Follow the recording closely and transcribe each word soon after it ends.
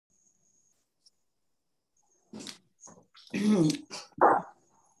All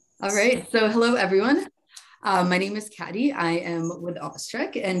right, so hello everyone. My name is Caddy. I am with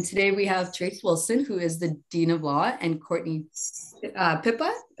Austrek, and today we have Therese Wilson, who is the Dean of Law, and Courtney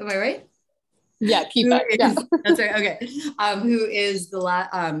Pipa. Am I right? Yeah, Pipa. Yeah. That's right. Okay. Who is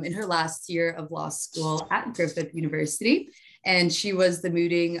in her last year of law school at Griffith University, and she was the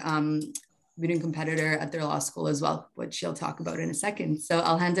mooting competitor at their law school as well, which she'll talk about in a second. So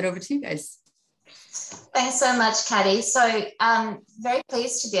I'll hand it over to you guys. Thanks so much, Caddy. So very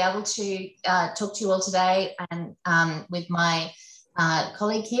pleased to be able to talk to you all today, and with my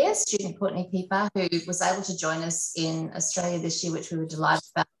colleague here, student Courtney Pipa, who was able to join us in Australia this year, which we were delighted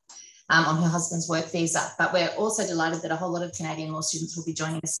about, on her husband's work visa. But we're also delighted that a whole lot of Canadian law students will be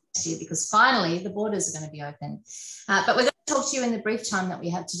joining us next year, because finally the borders are going to be open. But we're going to talk to you in the brief time that we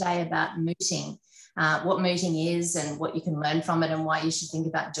have today about mooting. What mooting is and what you can learn from it, and why you should think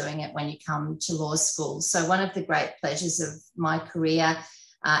about doing it when you come to law school. So one of the great pleasures of my career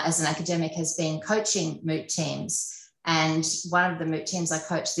as an academic has been coaching moot teams. And one of the moot teams I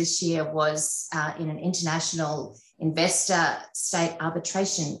coached this year was in an international investor state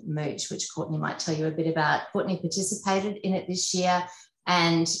arbitration moot, which Courtney might tell you a bit about. Courtney participated in it this year.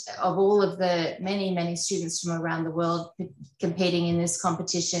 And of all of the many, many students from around the world competing in this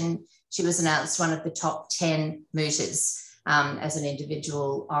competition, she was announced one of the top 10 mooters as an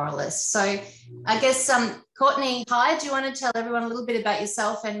individual oralist. So I guess, Courtney, hi, do you want to tell everyone a little bit about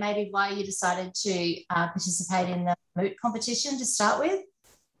yourself and maybe why you decided to participate in the moot competition to start with?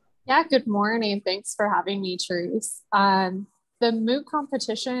 Yeah, good morning. Thanks for having me, Therese. The moot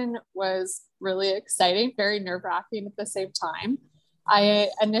competition was really exciting, very nerve-wracking at the same time. I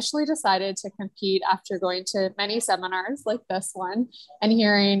initially decided to compete after going to many seminars like this one and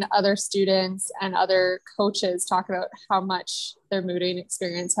hearing other students and other coaches talk about how much their mooting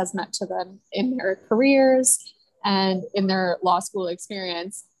experience has meant to them in their careers and in their law school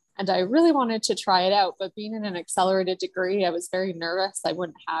experience. And I really wanted to try it out, but being in an accelerated degree, I was very nervous. I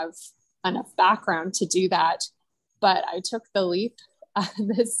wouldn't have enough background to do that. But I took the leap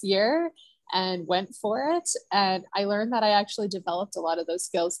this year and went for it. And I learned that I actually developed a lot of those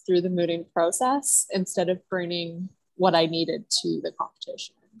skills through the mooting process instead of bringing what I needed to the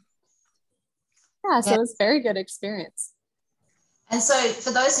competition. Yeah, so it was a very good experience. And so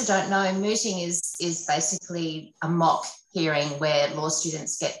for those who don't know, mooting is basically a mock hearing where law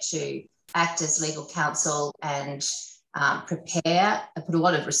students get to act as legal counsel and prepare, put a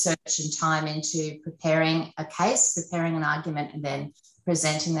lot of research and time into preparing a case, preparing an argument, and then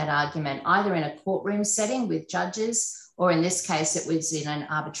presenting that argument either in a courtroom setting with judges, or in this case, it was in an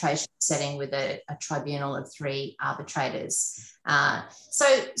arbitration setting with a tribunal of 3 arbitrators.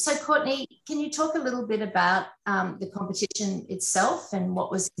 So Courtney, can you talk a little bit about the competition itself and what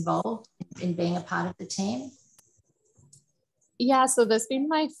was involved in being a part of the team? Yeah, so this being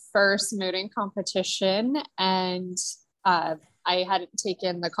my first mooting competition, and I hadn't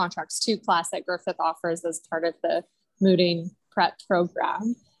taken the Contracts 2 class that Griffith offers as part of the mooting prep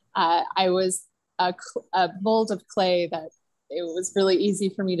program. I was a mold of clay that it was really easy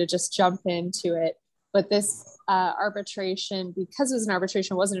for me to just jump into it. But this arbitration, because it was an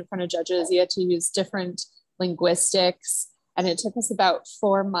arbitration, wasn't in front of judges. You had to use different linguistics. And it took us about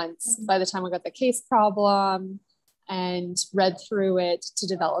 4 months by the time we got the case problem and read through it to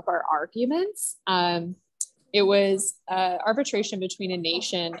develop our arguments. It was arbitration between a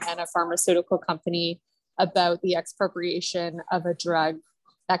nation and a pharmaceutical company about the expropriation of a drug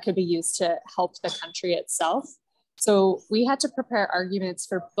that could be used to help the country itself. So we had to prepare arguments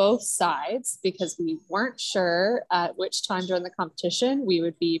for both sides because we weren't sure at which time during the competition we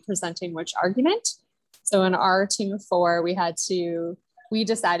would be presenting which argument. So in our team of 4, we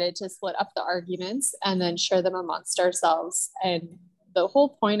decided to split up the arguments and then share them amongst ourselves. And the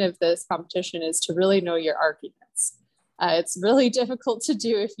whole point of this competition is to really know your arguments. It's really difficult to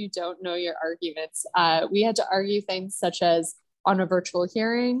do if you don't know your arguments. We had to argue things such as, on a virtual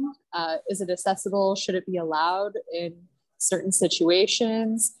hearing, is it accessible? Should it be allowed in certain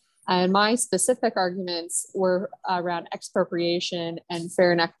situations? And my specific arguments were around expropriation and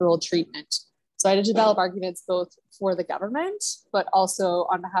fair and equitable treatment. So I had to develop arguments both for the government, but also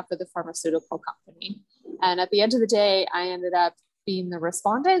on behalf of the pharmaceutical company. And at the end of the day, I ended up being the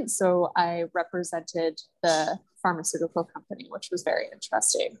respondent. So I represented the pharmaceutical company, which was very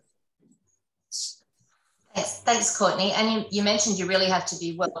interesting. Thanks, Courtney. And you mentioned you really have to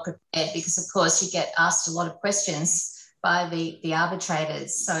be well prepared because, of course, you get asked a lot of questions by the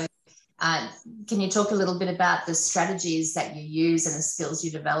arbitrators. So can you talk a little bit about the strategies that you use and the skills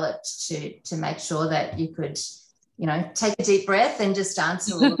you developed to make sure that you could, take a deep breath and just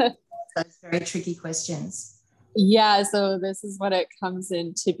answer all of those very tricky questions? Yeah, so this is what it comes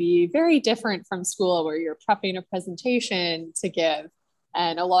in to be very different from school where you're prepping a presentation to give.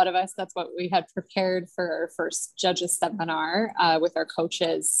 And a lot of us, that's what we had prepared for our first judges seminar with our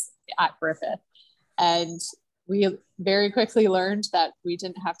coaches at Griffith. And we very quickly learned that we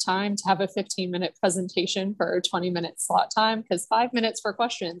didn't have time to have a 15-minute presentation for a 20-minute slot time because 5 minutes for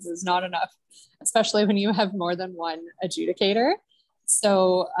questions is not enough, especially when you have more than one adjudicator.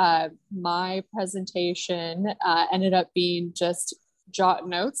 So my presentation ended up being just jot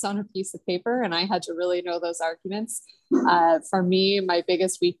notes on a piece of paper, and I had to really know those arguments. For me, my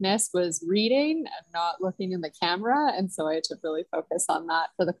biggest weakness was reading and not looking in the camera. And so I had to really focus on that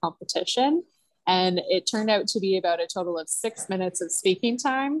for the competition. And it turned out to be about a total of 6 minutes of speaking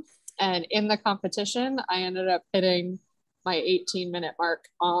time. And in the competition, I ended up hitting my 18-minute mark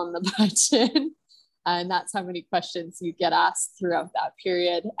on the button. And that's how many questions you get asked throughout that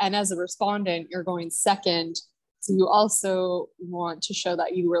period. And as a respondent, you're going second. So you also want to show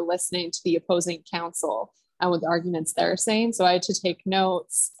that you were listening to the opposing counsel and what the arguments they're saying. So I had to take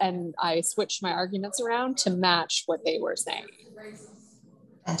notes and I switched my arguments around to match what they were saying.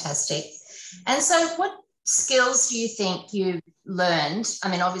 Fantastic. And so what skills do you think you learned? I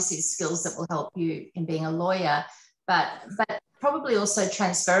mean, obviously skills that will help you in being a lawyer, but probably also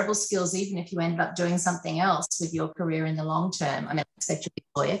transferable skills, even if you end up doing something else with your career in the long term. I mean, I expect you to be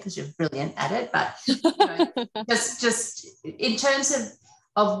a lawyer because you're brilliant at it, but you know, just in terms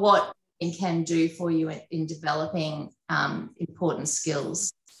of what it can do for you in developing important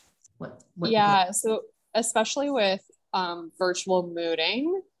skills. Yeah, so especially with virtual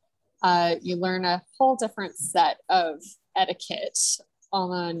mooting, you learn a whole different set of etiquette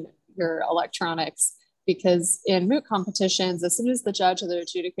on your electronics. Because in moot competitions, as soon as the judge or the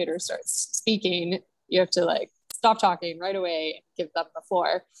adjudicator starts speaking, you have to like stop talking right away and give them the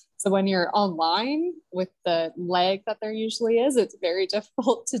floor. So when you're online with the lag that there usually is, it's very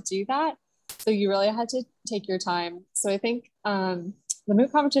difficult to do that. So you really had to take your time. So I think the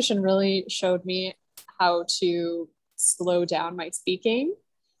moot competition really showed me how to slow down my speaking,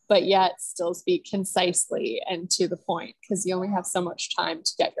 but yet still speak concisely and to the point because you only have so much time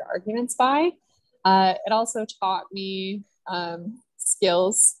to get your arguments by. It also taught me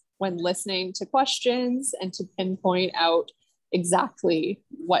skills when listening to questions and to pinpoint out exactly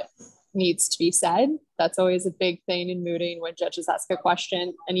what needs to be said. That's always a big thing in mooting when judges ask a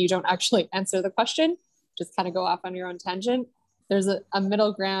question and you don't actually answer the question, just kind of go off on your own tangent. There's a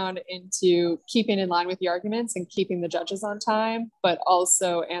middle ground into keeping in line with the arguments and keeping the judges on time, but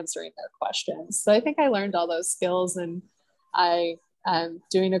also answering their questions. So I think I learned all those skills, and I'm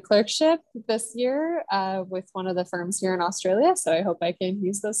doing a clerkship this year with one of the firms here in Australia. So I hope I can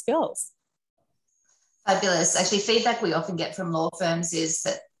use those skills. Fabulous. Actually, feedback we often get from law firms is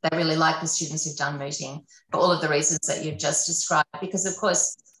that they really like the students who've done mooting for all of the reasons that you've just described, because of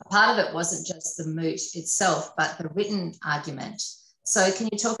course, a part of it wasn't just the moot itself, but the written argument. So can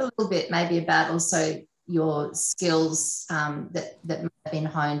you talk a little bit maybe about also your skills that may have been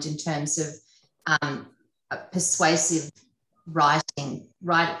honed in terms of persuasive writing,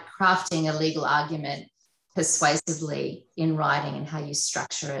 crafting a legal argument persuasively in writing and how you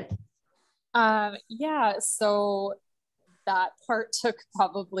structure it? Yeah, so that part took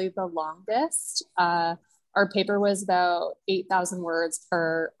probably the longest. Our paper was about 8,000 words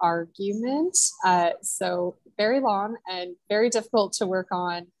per argument. So very long and very difficult to work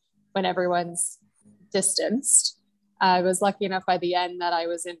on when everyone's distanced. I was lucky enough by the end that I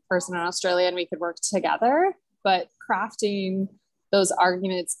was in person in Australia and we could work together, but crafting those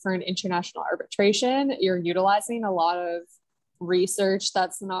arguments for an international arbitration, you're utilizing a lot of research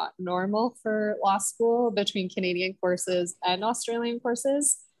that's not normal for law school between Canadian courses and Australian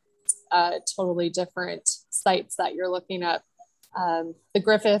courses. Totally different sites that you're looking up. The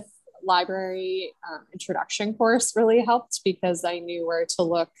Griffith Library introduction course really helped because I knew where to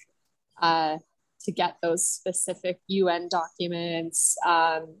look to get those specific UN documents,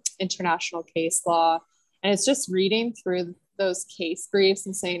 international case law. And it's just reading through those case briefs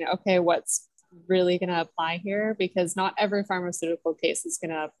and saying, okay, what's really going to apply here? Because not every pharmaceutical case is going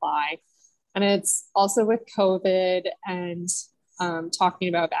to apply. And it's also with COVID and talking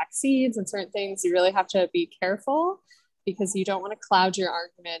about vaccines and certain things, you really have to be careful because you don't want to cloud your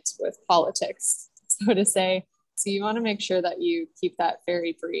argument with politics, so to say. So you want to make sure that you keep that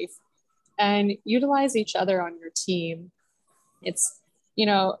very brief and utilize each other on your team. It's, you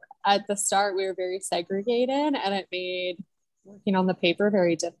know, at the start, we were very segregated and it made working on the paper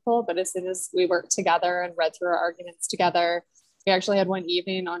very difficult. But as soon as we worked together and read through our arguments together, we actually had one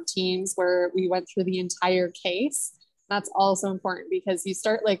evening on Teams where we went through the entire case. That's also important because you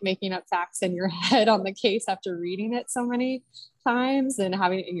start like making up facts in your head on the case after reading it so many times and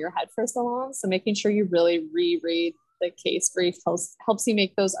having it in your head for so long. So making sure you really reread the case brief helps you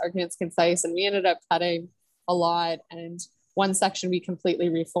make those arguments concise. And we ended up cutting a lot. And one section we completely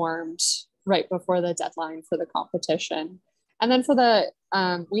reformed right before the deadline for the competition. And then for the,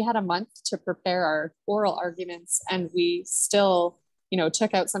 we had a month to prepare our oral arguments, and we still,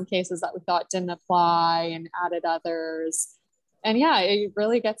 took out some cases that we thought didn't apply and added others. And yeah, it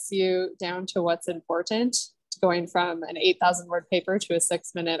really gets you down to what's important. Going from an 8,000 word paper to a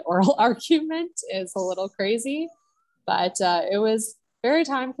 6-minute oral argument is a little crazy, but it was very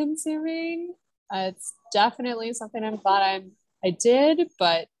time consuming. It's definitely something I'm glad I did,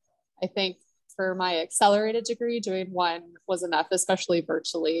 but I think for my accelerated degree, doing one was enough, especially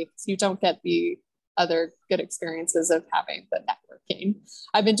virtually. So you don't get the other good experiences of having the networking.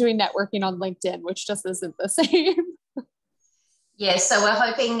 I've been doing networking on LinkedIn, which just isn't the same. Yeah, so we're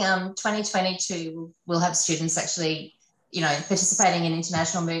hoping 2022 we'll have students actually, participating in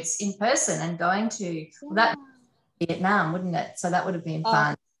international moots in person and going to that Vietnam, wouldn't it? So that would have been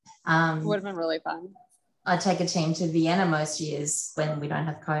fun. Would have been really fun. I take a team to Vienna most years when we don't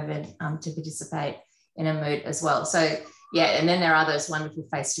have COVID to participate in a moot as well. So yeah, and then there are those wonderful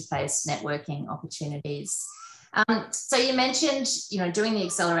face-to-face networking opportunities. So you mentioned, doing the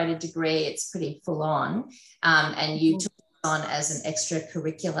accelerated degree, it's pretty full on, and you took it on as an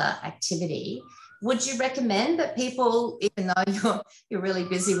extracurricular activity. Would you recommend that people, even though you're really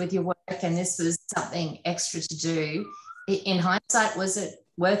busy with your work and this was something extra to do, in hindsight, was it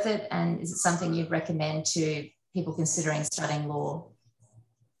worth it? And is it something you'd recommend to people considering studying law?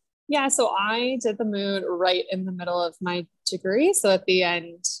 Yeah, so I did the moot right in the middle of my degree. So at the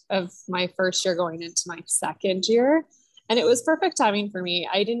end of my first year going into my second year, and it was perfect timing for me.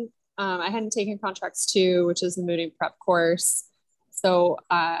 I hadn't taken Contracts 2, which is the mooting prep course. So,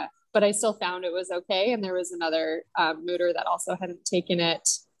 but I still found it was okay. And there was another mooter that also hadn't taken it.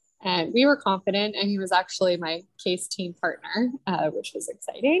 And we were confident, and he was actually my case team partner, which was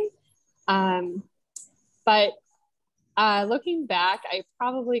exciting. But looking back, I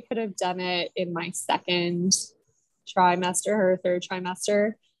probably could have done it in my second trimester or third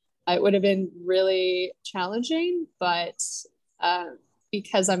trimester. It would have been really challenging, but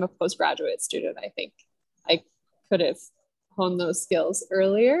because I'm a postgraduate student, I think I could have honed those skills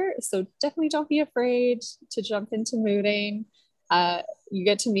earlier. So definitely don't be afraid to jump into mooting. You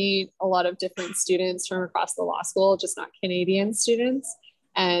get to meet a lot of different students from across the law school, just not Canadian students.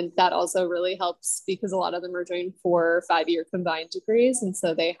 And that also really helps because a lot of them are doing 4 or 5-year combined degrees. And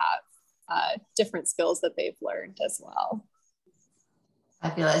so they have different skills that they've learned as well.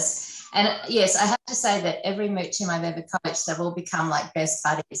 Fabulous. And yes, I have to say that every moot team I've ever coached, they've all become like best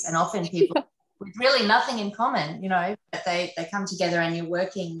buddies, and often people with really nothing in common, but they come together and you're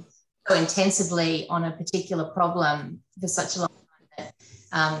working so intensively on a particular problem for such a long time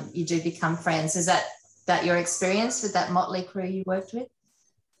that you do become friends. Is that your experience with that motley crew you worked with?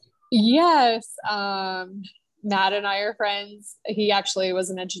 Yes. Matt and I are friends. He actually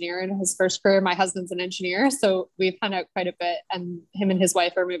was an engineer in his first career. My husband's an engineer, so we've hung out quite a bit, and him and his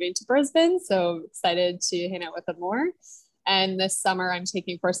wife are moving to Brisbane, so excited to hang out with them more. And this summer I'm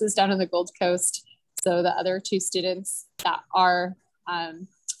taking courses down on the Gold Coast. So the other 2 students that are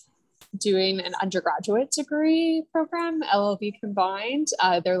doing an undergraduate degree program, LLB combined,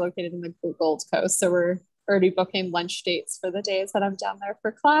 they're located in the Gold Coast. So we're already booking lunch dates for the days that I'm down there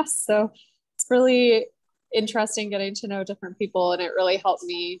for class. So it's really interesting getting to know different people, and it really helped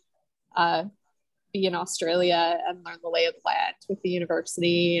me be in Australia and learn the lay of the land with the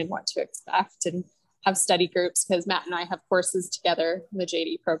university and what to expect, and have study groups because Matt and I have courses together in the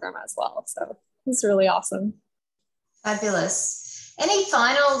JD program as well. So it's really awesome. Fabulous. Any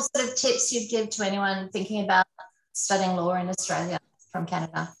final sort of tips you'd give to anyone thinking about studying law in Australia from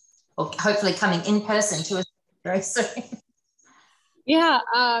Canada, or hopefully coming in person to us very soon? Yeah,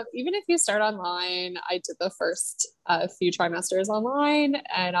 even if you start online, I did the first few trimesters online,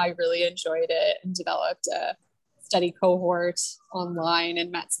 and I really enjoyed it and developed a study cohort online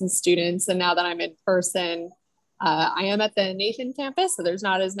and met some students. And now that I'm in person, I am at the Nathan campus, so there's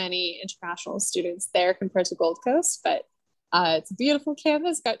not as many international students there compared to Gold Coast, but it's a beautiful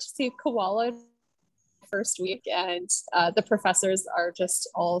campus. Got to see koala first week, and the professors are just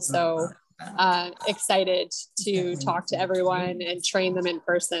also excited to talk to everyone and train them in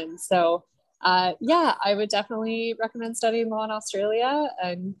person. So yeah, I would definitely recommend studying law in Australia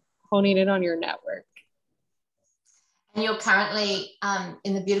and honing in on your network. And you're currently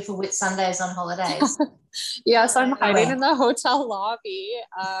in the beautiful Whitsundays on holidays. Yes, I'm hiding in the hotel lobby.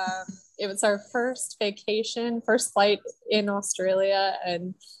 it was our first vacation, first flight in Australia,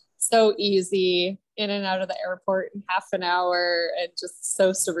 and so easy in and out of the airport in half an hour, and just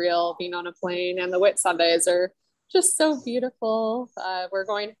so surreal being on a plane. And the Whitsundays are just so beautiful. We're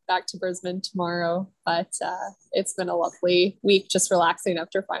going back to Brisbane tomorrow, but it's been a lovely week just relaxing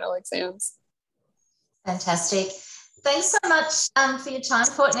after final exams. Fantastic. Thanks so much for your time,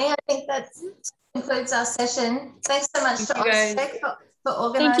 Courtney. I think that concludes our session. Thanks so much to OSPEC for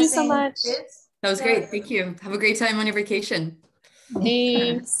organising. Thank you so much. This. That was great. Thank you. Have a great time on your vacation.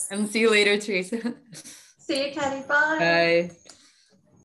 Thanks. And see you later, Therese. See you, Katie. Bye. Bye.